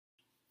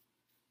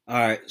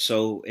Alright,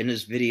 so in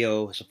this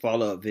video, it's a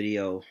follow-up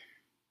video.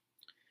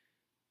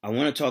 I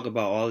want to talk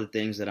about all the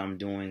things that I'm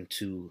doing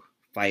to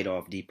fight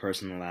off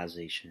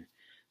depersonalization.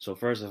 So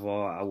first of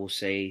all, I will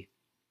say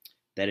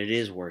that it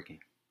is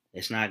working.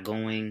 It's not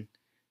going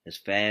as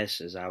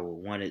fast as I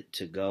would want it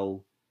to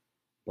go,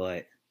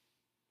 but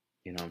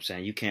you know what I'm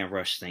saying, you can't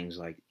rush things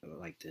like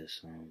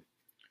this.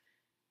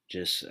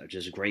 Just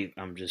great.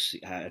 I just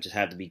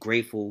have to be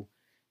grateful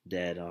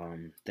that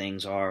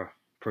things are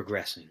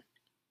progressing.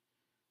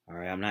 All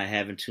right, I'm not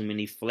having too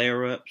many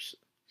flare-ups.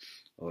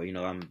 Or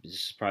this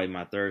is probably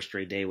my third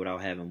straight day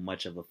without having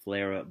much of a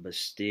flare up, but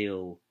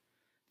still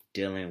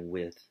dealing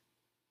with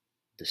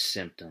the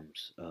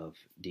symptoms of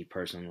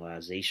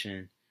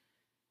depersonalization.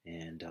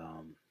 And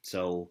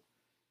so,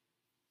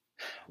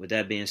 with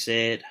that being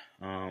said,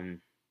 just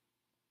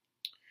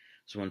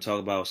want to talk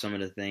about some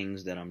of the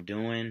things that I'm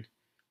doing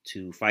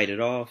to fight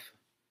it off.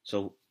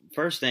 So,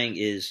 first thing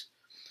is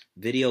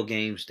video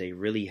games. They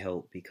really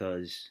help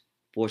because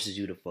it forces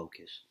you to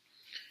focus.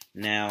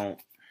 Now,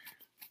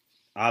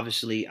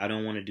 obviously, I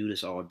don't want to do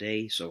this all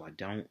day, so I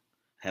don't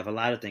have a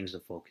lot of things to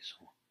focus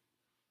on.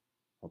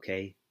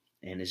 Okay?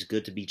 And it's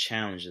good to be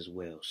challenged as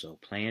well. So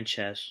playing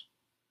chess,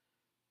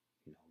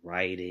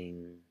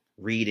 writing,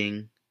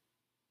 reading,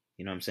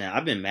 you know what I'm saying?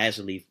 I've been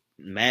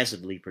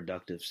massively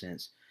productive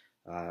since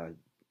I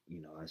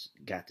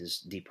got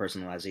this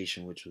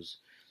depersonalization, which was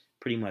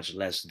pretty much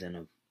less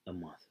than a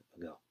month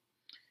ago.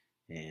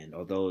 And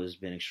although it's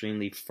been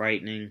extremely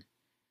frightening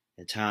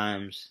at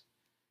times,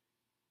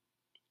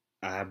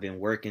 I've been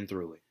working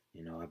through it.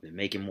 I've been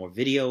making more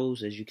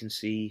videos, as you can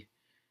see,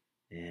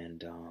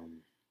 and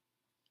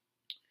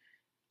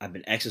I've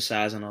been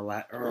exercising a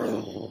lot.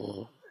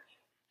 I'm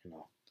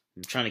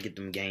trying to get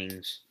them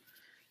gains.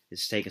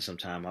 It's taking some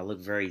time. I look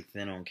very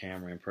thin on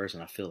camera. In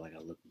person, I feel like I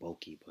look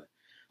bulky, but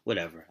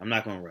whatever. I'm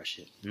not gonna rush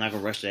it. I'm not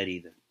gonna rush that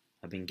either.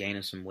 I've been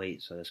gaining some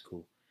weight, so that's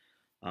cool.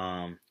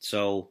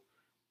 So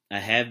I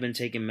have been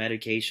taking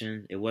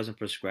medication. It wasn't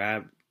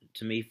prescribed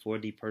to me for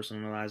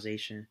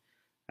depersonalization.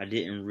 I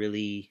didn't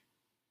really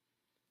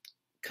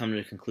come to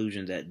the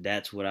conclusion that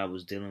that's what I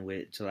was dealing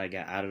with until I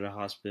got out of the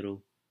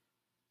hospital.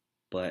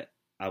 But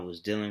I was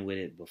dealing with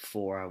it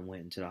before I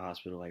went into the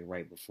hospital, like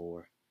right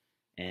before.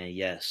 And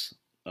yes,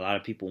 a lot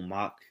of people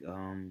mock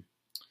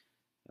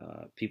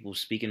people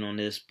speaking on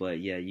this, but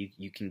yeah,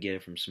 you can get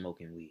it from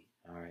smoking weed.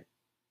 All right,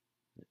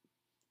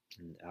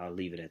 and I'll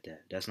leave it at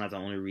that. That's not the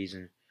only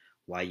reason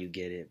why you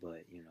get it,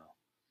 but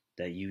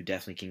that you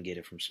definitely can get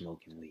it from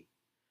smoking weed.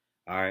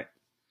 All right,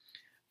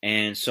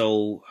 and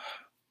so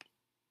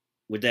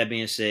with that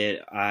being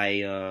said,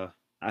 I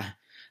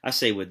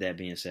say with that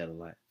being said a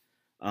lot.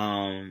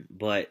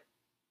 But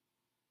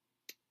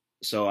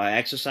so I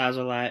exercise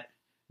a lot,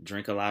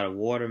 drink a lot of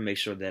water, make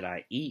sure that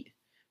I eat,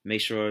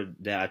 make sure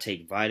that I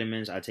take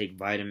vitamins. I take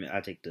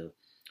the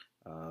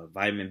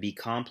vitamin B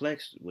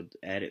complex with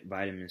added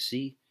vitamin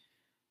C.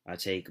 I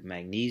take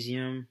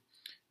magnesium.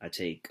 I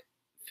take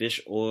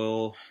fish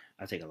oil.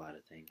 I take a lot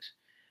of things.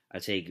 I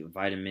take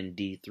vitamin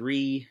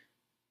D3.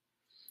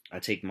 I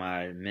take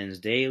my men's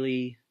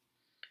daily.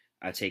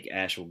 I take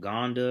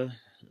ashwagandha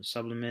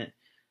supplement.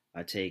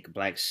 I take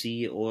black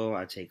seed oil.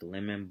 I take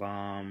lemon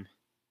balm.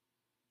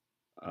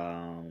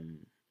 I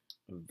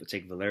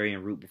take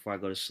valerian root before I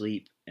go to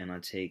sleep, and I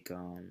take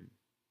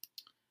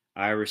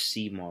Irish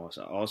sea moss.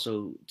 I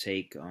also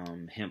take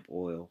hemp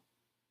oil,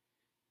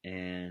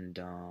 and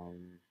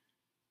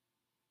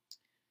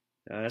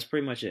that's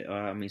pretty much it.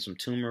 I mean, some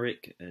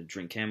turmeric.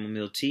 Drink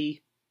chamomile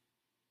tea,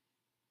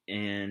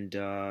 and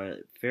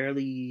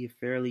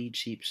fairly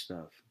cheap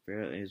stuff.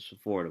 It's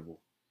affordable,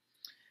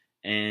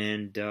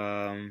 and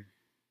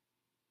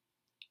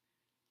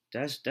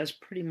that's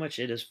pretty much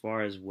it as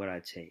far as what I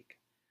take.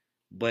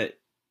 But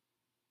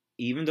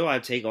even though I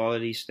take all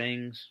of these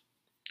things,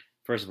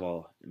 first of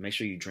all, make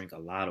sure you drink a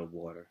lot of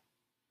water,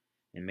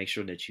 and make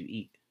sure that you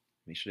eat.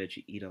 Make sure that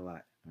you eat a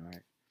lot. All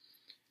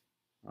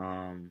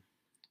right.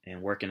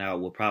 And working out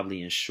will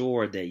probably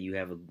ensure that you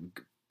have a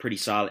pretty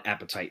solid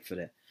appetite for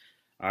that.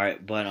 All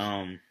right. But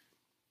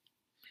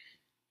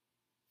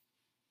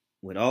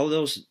with all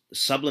those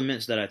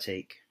supplements that I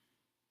take,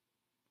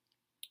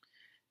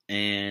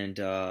 and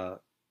the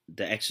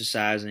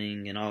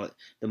exercising and all,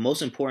 the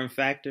most important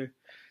factor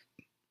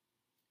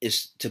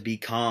is to be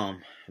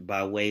calm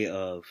by way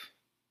of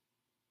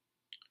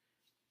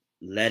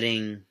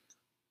letting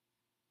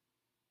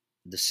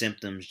the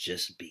symptoms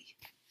just be.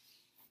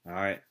 All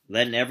right,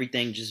 letting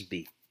everything just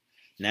be.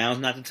 Now is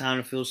not the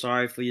time to feel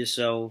sorry for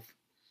yourself.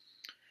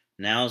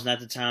 Now is not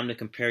the time to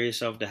compare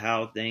yourself to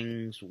how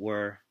things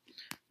were.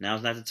 Now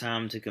is not the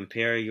time to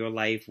compare your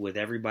life with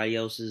everybody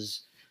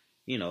else's,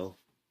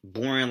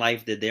 boring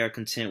life that they're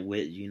content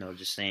with.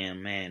 Just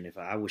saying, man, if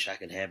I wish I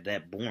could have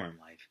that boring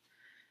life.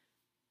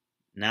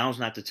 Now's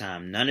not the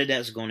time. None of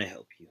that's going to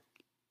help you.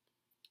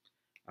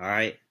 All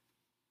right,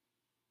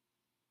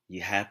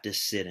 you have to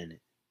sit in it.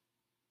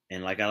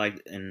 And like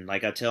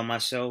I tell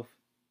myself,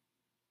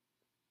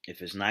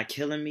 if it's not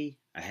killing me,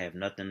 I have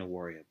nothing to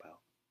worry about.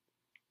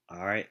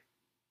 All right,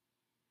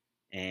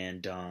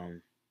 and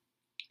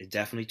It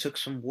definitely took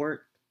some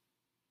work,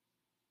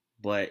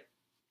 but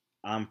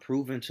I'm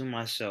proving to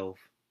myself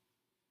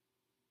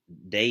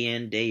day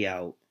in, day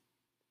out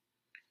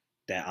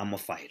that I'm a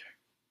fighter.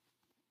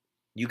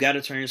 You got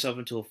to turn yourself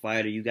into a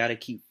fighter. You got to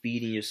keep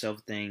feeding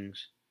yourself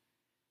things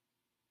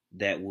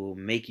that will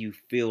make you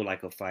feel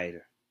like a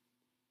fighter.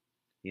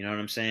 You know what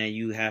I'm saying?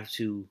 You have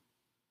to,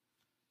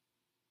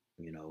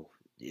 you know,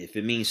 if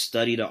it means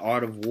study the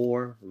art of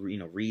war,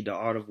 read the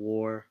art of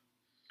war.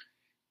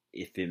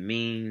 If it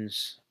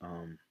means,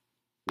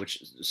 which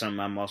is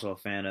something I'm also a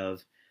fan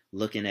of,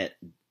 looking at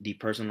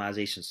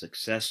depersonalization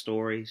success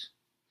stories.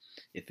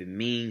 If it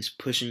means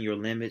pushing your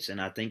limits, and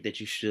I think that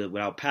you should,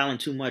 without piling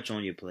too much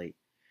on your plate,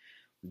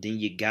 then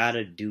you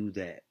gotta do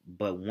that.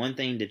 But one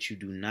thing that you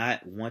do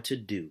not want to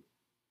do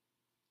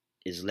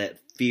is let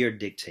fear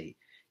dictate.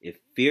 If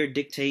fear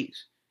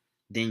dictates,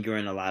 then you're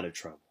in a lot of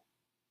trouble.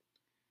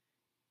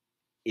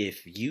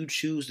 If you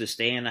choose to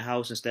stay in the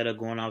house instead of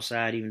going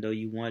outside, even though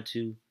you want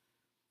to,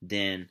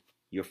 then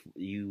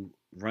you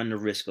run the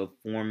risk of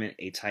forming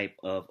a type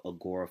of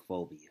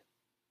agoraphobia.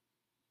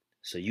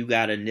 So you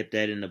gotta nip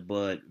that in the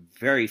bud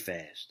very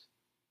fast.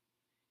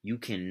 You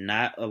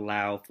cannot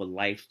allow for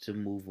life to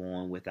move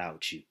on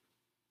without you.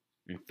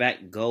 In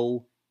fact,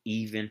 go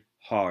even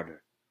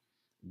harder.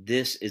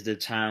 This is the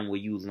time where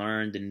you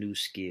learn the new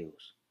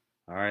skills.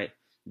 All right?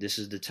 This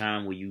is the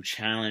time where you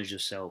challenge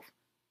yourself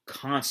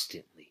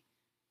constantly.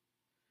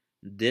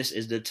 This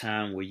is the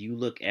time where you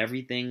look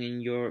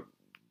everything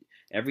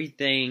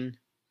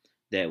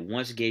that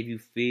once gave you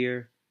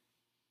fear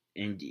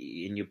in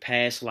your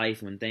past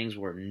life when things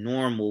were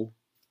normal.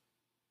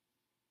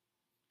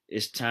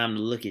 It's time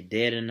to look it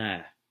dead in the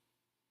eye.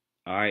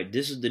 All right,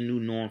 this is the new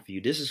norm for you.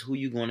 This is who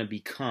you're going to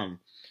become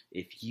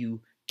if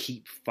you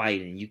keep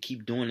fighting. You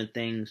keep doing the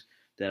things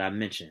that I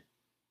mentioned.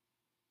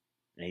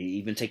 And you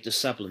even take the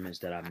supplements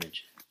that I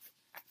mentioned.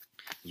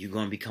 You're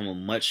going to become a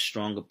much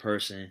stronger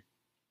person.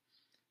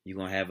 You're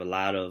going to have a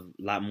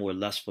lot more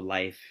lust for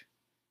life.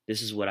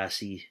 This is what I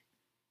see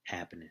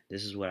happening.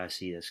 This is what I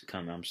see that's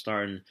coming.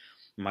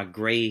 My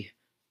gray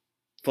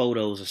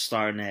photos are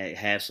starting to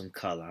have some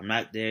color. I'm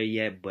not there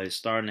yet, but it's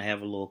starting to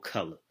have a little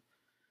color.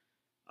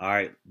 All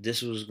right,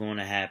 this was going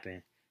to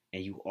happen.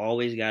 And you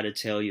always got to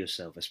tell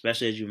yourself,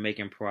 especially as you're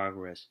making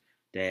progress,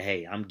 that,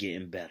 hey, I'm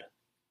getting better.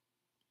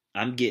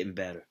 I'm getting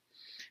better.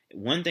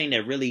 One thing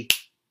that really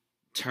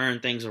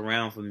turned things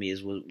around for me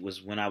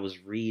was when I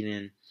was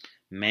reading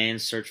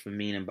Man's Search for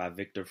Meaning by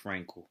Viktor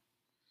Frankl.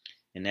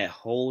 And that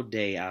whole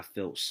day I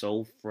felt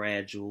so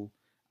fragile.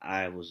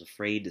 I was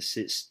afraid to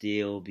sit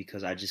still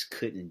because I just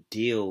couldn't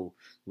deal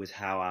with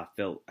how I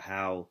felt,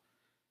 how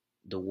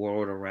the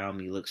world around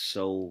me looked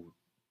so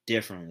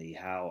differently,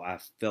 how I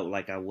felt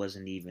like I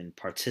wasn't even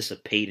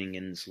participating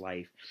in this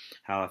life,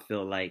 how I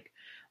felt like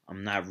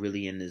I'm not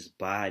really in this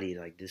body,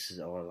 like this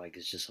is, or like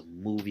it's just a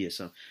movie or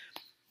something.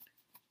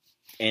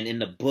 And in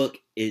the book,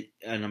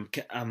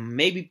 I'm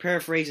maybe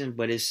paraphrasing,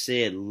 but it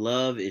said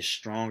love is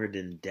stronger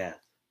than death.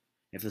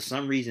 And for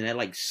some reason, that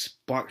like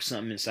sparked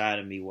something inside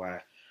of me where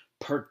I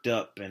perked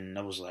up and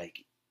I was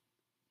like,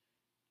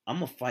 I'm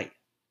gonna fight.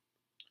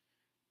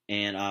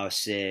 And I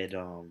said,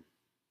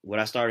 what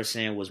I started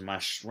saying was my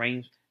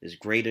strength is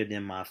greater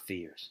than my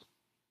fears.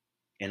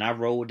 And I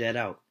rolled that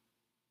out.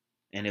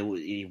 And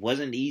it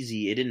wasn't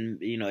easy. It didn't,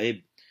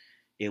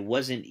 it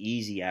wasn't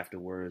easy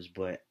afterwards,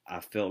 but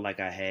I felt like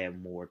I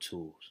had more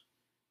tools.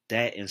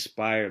 That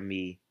inspired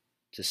me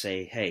to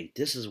say, hey,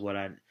 this is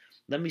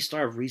let me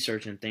start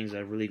researching things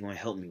that are really going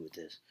to help me with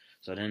this.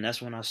 So then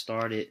that's when I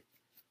started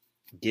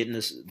getting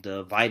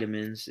the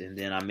vitamins, and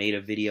then I made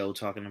a video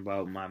talking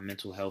about my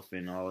mental health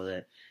and all of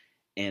that.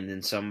 And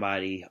then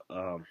somebody,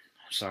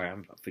 sorry,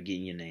 I'm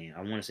forgetting your name.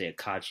 I want to say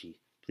Akachi.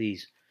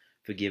 Please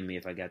forgive me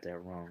if I got that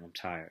wrong. I'm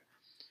tired.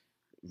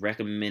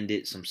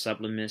 Recommended some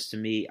supplements to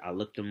me. I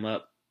looked them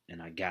up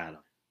and I got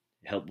them.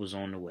 Help was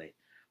on the way.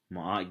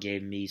 My aunt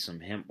gave me some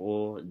hemp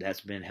oil.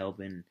 That's been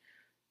helping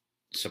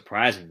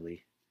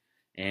surprisingly.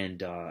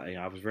 And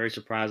I was very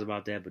surprised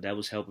about that, but that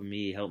was helping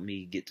me. It helped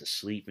me get to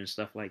sleep and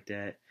stuff like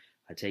that.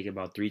 I take it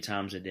about 3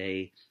 times a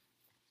day.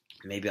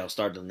 Maybe I'll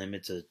start the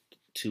limit to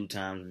 2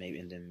 times, maybe,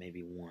 and then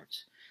maybe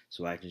once,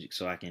 so I can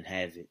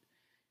have it,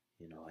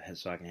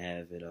 so I can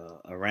have it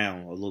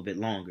around a little bit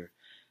longer.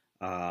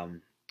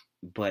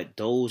 But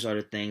those are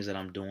the things that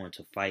I'm doing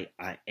to fight.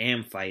 I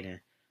am fighting.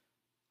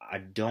 I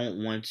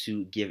don't want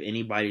to give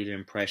anybody the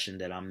impression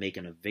that I'm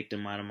making a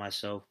victim out of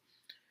myself.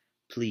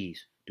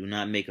 Please do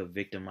not make a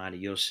victim out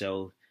of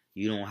yourself.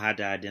 You don't have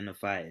to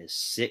identify as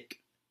sick.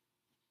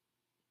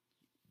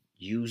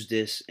 Use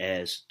this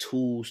as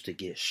tools to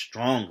get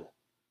stronger.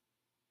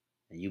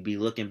 And you'll be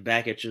looking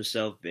back at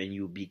yourself and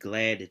you'll be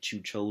glad that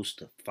you chose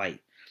to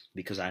fight.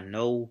 Because I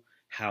know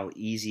how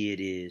easy it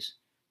is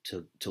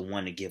to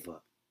want to give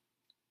up.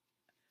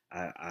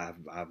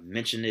 I've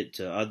mentioned it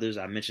to others.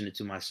 I mentioned it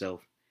to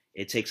myself.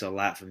 It takes a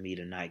lot for me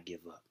to not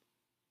give up.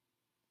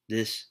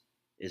 This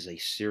is a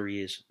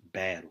serious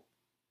battle.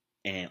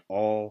 And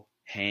all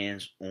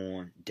hands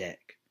on deck.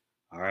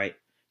 All right?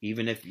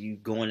 Even if you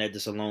going at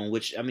this alone,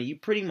 which, I mean, you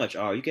pretty much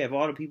are. You can have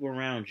all the people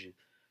around you.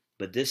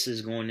 But this is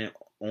going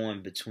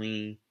on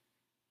between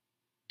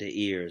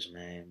the ears,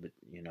 man. But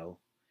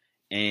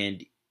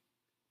and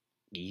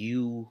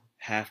you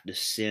have to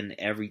send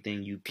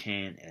everything you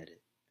can at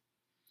it.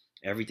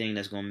 Everything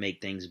that's going to make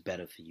things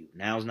better for you.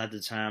 Now's not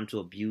the time to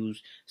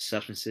abuse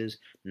substances.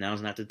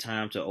 Now's not the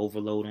time to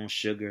overload on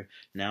sugar.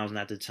 Now's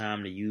not the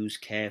time to use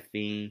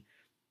caffeine.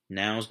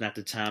 Now's not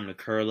the time to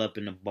curl up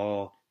in the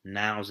ball.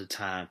 Now's the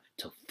time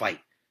to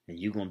fight. And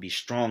you're going to be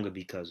stronger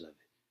because of it.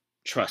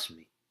 Trust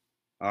me.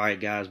 All right,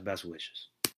 guys, best wishes.